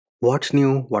What's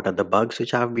new? What are the bugs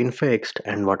which have been fixed?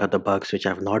 And what are the bugs which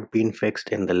have not been fixed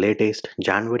in the latest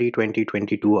January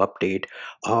 2022 update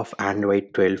of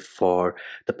Android 12 for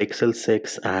the Pixel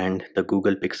 6 and the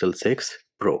Google Pixel 6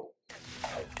 Pro?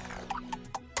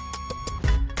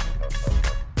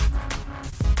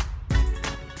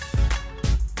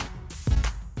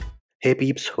 Hey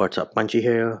peeps, what's up? Punchy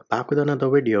here, back with another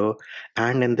video.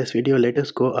 And in this video, let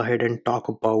us go ahead and talk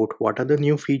about what are the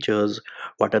new features,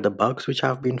 what are the bugs which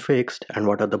have been fixed, and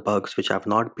what are the bugs which have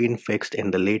not been fixed in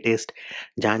the latest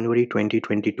January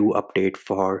 2022 update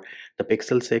for the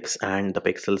Pixel 6 and the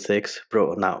Pixel 6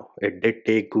 Pro. Now, it did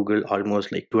take Google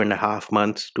almost like 2.5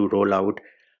 months to roll out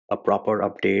a proper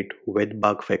update with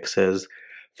bug fixes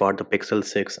for the Pixel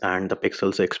 6 and the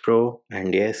Pixel 6 Pro.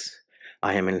 And yes,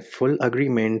 I am in full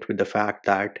agreement with the fact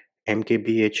that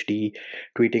MKBHD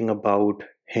tweeting about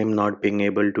him not being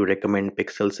able to recommend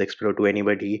Pixel 6 Pro to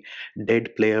anybody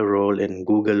did play a role in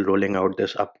Google rolling out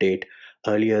this update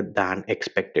earlier than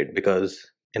expected,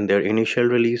 because in their initial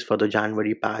release for the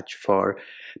January patch for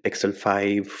Pixel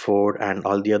 5, 4 and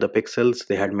all the other Pixels,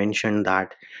 they had mentioned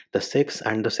that the 6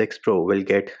 and the 6 Pro will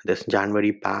get this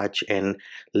January patch in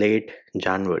late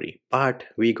January, but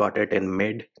we got it in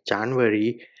mid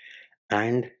January.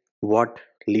 And what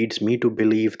leads me to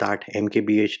believe that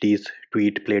MKBHD's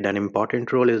tweet played an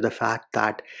important role is the fact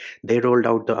that they rolled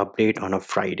out the update on a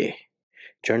Friday.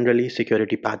 Generally,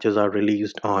 security patches are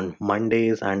released on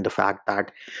Mondays, and the fact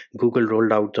that Google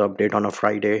rolled out the update on a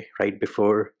Friday right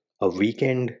before a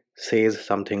weekend says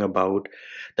something about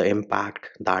the impact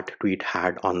that tweet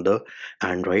had on the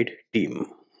Android team.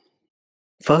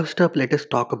 First up, let us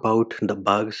talk about the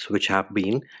bugs which have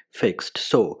been fixed.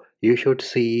 So, you should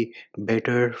see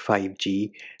better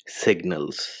 5G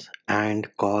signals and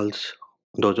calls.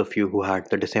 Those of you who had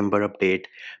the December update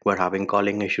were having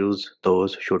calling issues,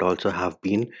 those should also have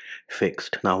been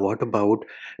fixed. Now, what about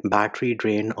battery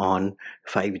drain on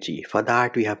 5G? For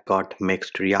that, we have got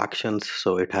mixed reactions.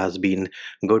 So, it has been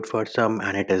good for some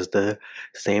and it is the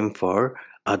same for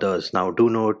others. Now, do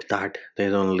note that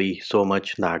there's only so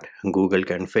much that Google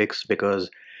can fix, because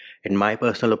in my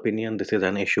personal opinion, this is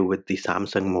an issue with the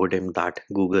Samsung modem that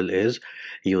Google is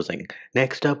using.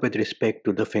 Next up, with respect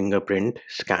to the fingerprint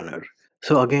scanner.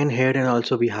 So again, here and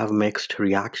also we have mixed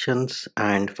reactions,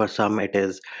 and for some it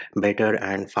is better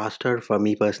and faster. For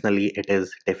me personally, it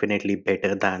is definitely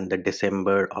better than the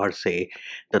December or say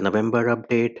the November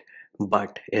update.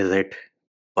 But is it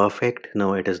perfect?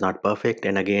 No, it is not perfect.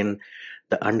 And again,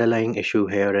 the underlying issue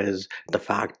here is the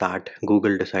fact that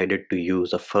Google decided to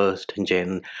use a first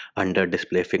gen under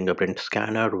display fingerprint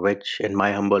scanner, which, in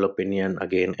my humble opinion,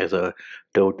 again is a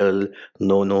total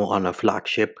no no on a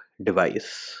flagship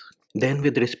device. Then,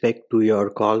 with respect to your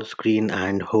call screen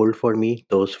and hold for me,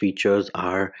 those features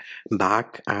are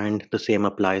back, and the same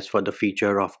applies for the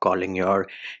feature of calling your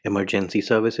emergency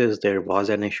services. There was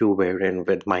an issue wherein,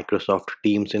 with Microsoft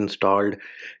Teams installed,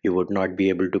 you would not be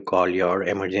able to call your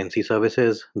emergency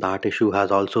services. That issue has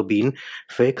also been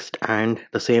fixed, and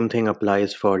the same thing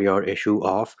applies for your issue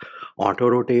of auto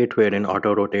rotate, wherein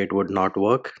auto rotate would not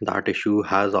work. That issue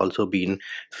has also been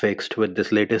fixed with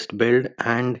this latest build.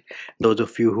 And those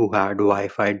of you who had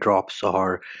Wi-Fi drops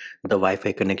or the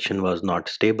Wi-Fi connection was not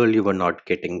stable, you were not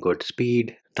getting good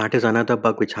speed, that is another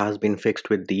bug which has been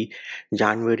fixed with the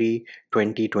January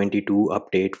 2022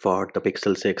 update for the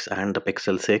Pixel 6 and the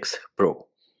Pixel 6 Pro.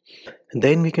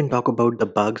 Then we can talk about the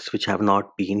bugs which have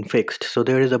not been fixed. So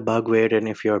there is a bug wherein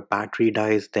if your battery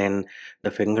dies, then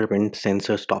the fingerprint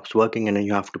sensor stops working and then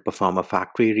you have to perform a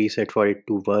factory reset for it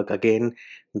to work again.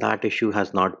 That issue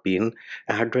has not been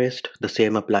addressed. The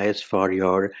same applies for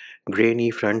your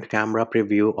grainy front camera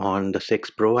preview on the 6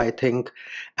 Pro, I think,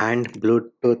 and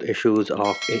Bluetooth issues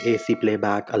of AAC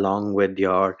playback along with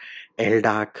your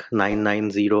LDAC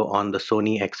 990 on the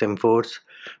Sony XM4s.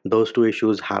 Those two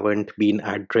issues haven't been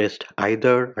addressed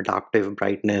either. Adaptive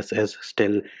brightness is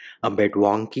still a bit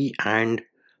wonky, and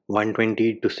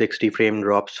 120 to 60 frame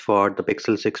drops for the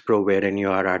Pixel 6 Pro, wherein you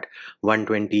are at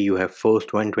 120, you have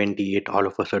forced 120, it all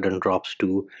of a sudden drops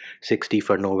to 60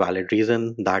 for no valid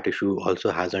reason. That issue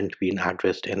also hasn't been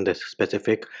addressed in this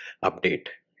specific update.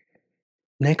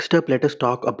 Next up, let us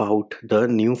talk about the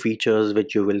new features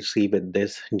which you will see with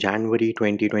this January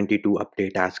 2022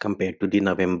 update as compared to the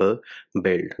November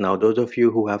build. Now, those of you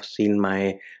who have seen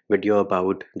my video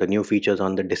about the new features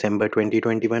on the December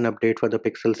 2021 update for the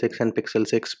Pixel 6 and Pixel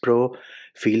 6 Pro,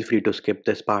 feel free to skip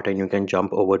this part and you can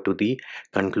jump over to the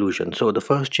conclusion. So the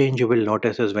first change you will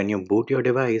notice is when you boot your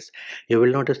device, you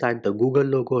will notice that the Google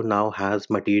logo now has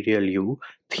Material You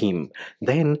theme.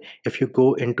 Then if you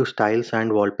go into styles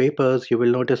and wallpapers, you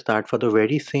will notice that for the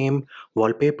very same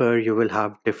wallpaper you will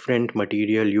have different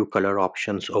Material You color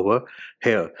options over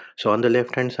here. So on the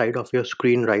left hand side of your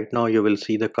screen right now you will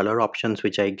see the color options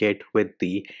which I get with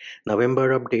the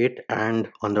November update, and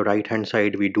on the right hand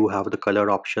side we do have the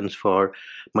color options for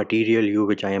Material You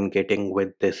which I am getting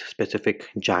with this specific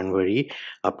January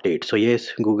update. So yes,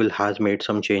 Google has made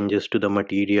some changes to the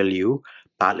Material You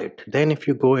palette. Then if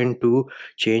you go into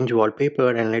change wallpaper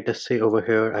and let us say over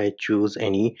here I choose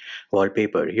any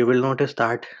wallpaper, you will notice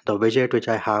that the widget which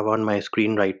I have on my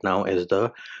screen right now is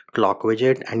the clock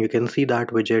widget, and you can see that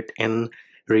widget in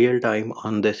real time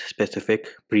on this specific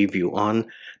preview. On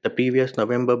the previous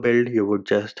November build you would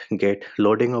just get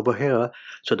loading over here,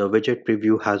 so the widget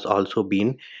preview has also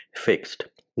been fixed.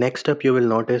 Next up, you will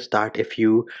notice that if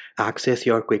you access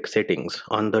your quick settings,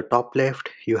 on the top left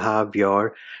you have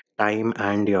your time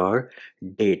and your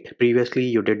date. Previously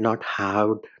you did not have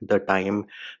the time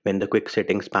when the quick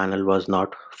settings panel was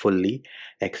not fully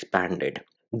expanded.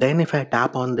 Then if I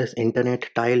tap on this internet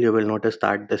tile, you will notice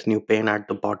that this new pane at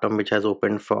the bottom which has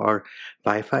opened for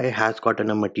Wi-Fi has gotten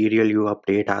a Material You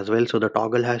update as well. So the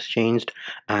toggle has changed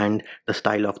and the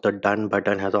style of the done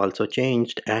button has also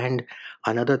changed. And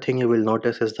another thing you will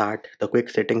notice is that the quick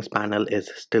settings panel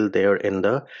is still there in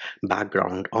the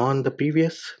background. On the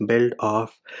previous build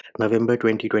of November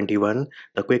 2021,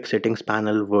 the quick settings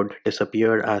panel would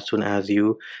disappear as soon as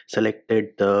you selected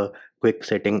the quick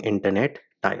setting internet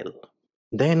tile.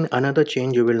 Then another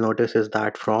change you will notice is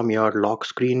that from your lock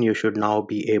screen you should now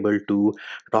be able to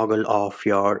toggle off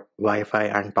your Wi-Fi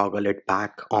and toggle it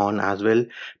back on as well.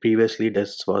 Previously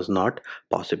this was not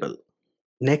possible.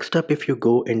 Next up, if you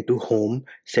go into home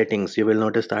settings, you will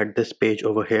notice that this page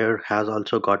over here has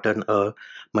also gotten a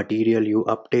Material You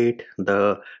update.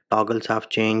 The toggles have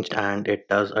changed and it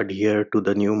does adhere to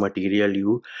the new Material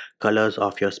You colors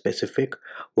of your specific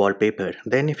wallpaper.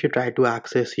 Then if you try to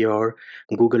access your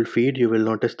Google feed, you will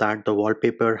notice that the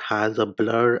wallpaper has a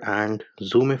blur and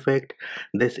zoom effect.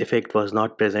 This effect was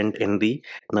not present in the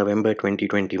November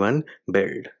 2021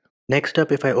 build. Next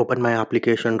up, if I open my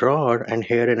application drawer and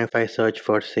here and if I search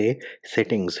for say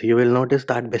settings, you will notice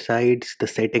that besides the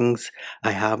settings,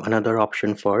 I have another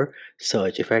option for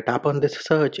search. If I tap on this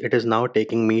search, it is now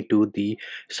taking me to the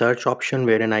search option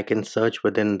wherein I can search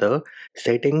within the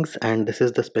settings, and this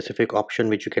is the specific option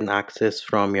which you can access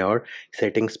from your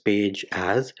settings page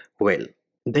as well.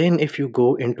 Then if you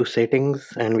go into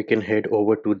settings and we can head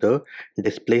over to the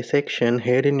display section,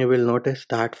 herein you will notice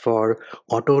that for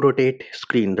auto rotate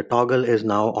screen, the toggle is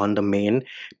now on the main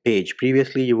page.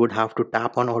 Previously you would have to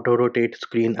tap on auto rotate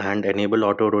screen and enable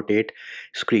auto rotate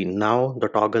screen. Now the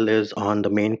toggle is on the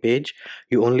main page.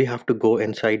 You only have to go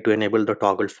inside to enable the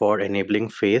toggle for enabling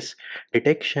face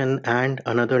detection. And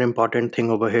another important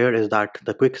thing over here is that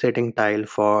the quick setting tile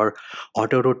for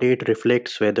auto rotate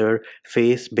reflects whether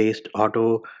face based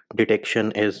auto detection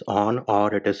is on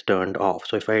or it is turned off.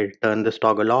 So if I turn this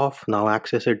toggle off, now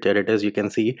access it, there it is. You can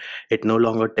see it no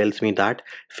longer tells me that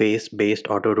face based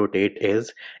auto rotate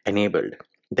is enabled.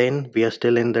 Then we are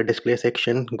still in the display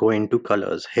section. Go into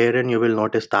colors. Herein you will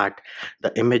notice that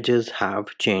the images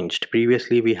have changed.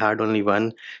 Previously we had only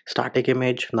one static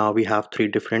image. Now we have three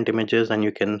different images and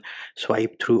you can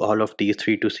swipe through all of these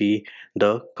three to see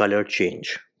the color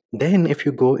change. Then if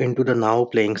you go into the now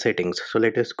playing settings, so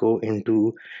let us go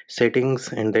into settings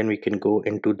and then we can go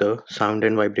into the sound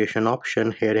and vibration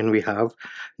option. Herein we have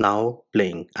now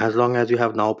playing. As long as you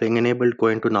have now playing enabled, go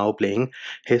into now playing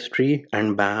history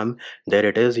and bam, there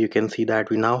it is. You can see that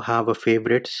we now have a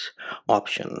favorites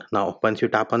option. Now once you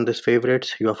tap on this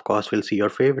favorites, you of course will see your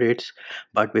favorites,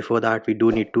 but before that we do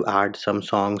need to add some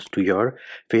songs to your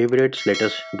favorites. Let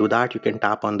us do that. You can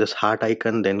tap on this heart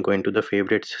icon, then go into the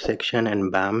favorites section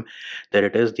and bam, there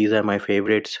it is. These are my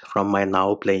favorites from my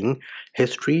now playing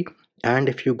history. And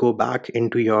if you go back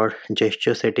into your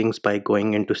gesture settings by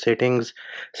going into settings,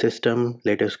 system,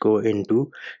 let us go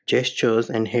into gestures,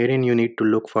 and herein you need to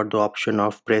look for the option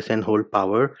of press and hold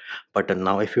power button.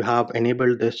 Now if you have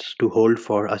enabled this to hold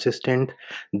for assistant,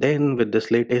 then with this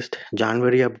latest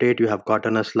January update you have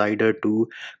gotten a slider to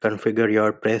configure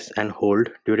your press and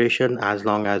hold duration as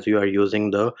long as you are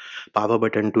using the power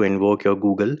button to invoke your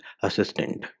Google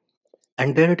Assistant.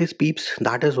 And there it is, peeps.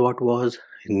 That is what was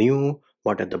new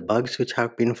what are the bugs which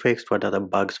have been fixed, what are the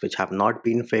bugs which have not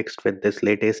been fixed with this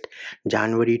latest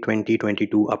January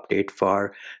 2022 update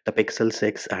for the Pixel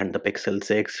 6 and the Pixel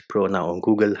 6 Pro. Now,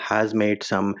 Google has made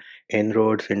some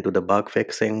inroads into the bug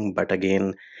fixing, but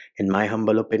again, in my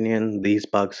humble opinion, these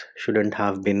bugs shouldn't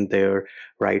have been there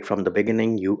right from the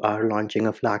beginning. You are launching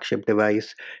a flagship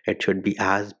device, it should be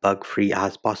as bug free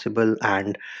as possible,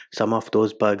 and some of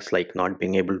those bugs, like not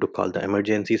being able to call the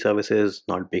emergency services,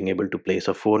 not being able to place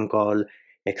a phone call,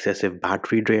 excessive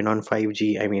battery drain on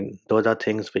 5G, I mean, those are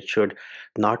things which should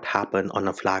not happen on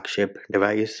a flagship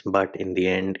device, but in the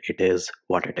end, it is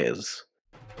what it is.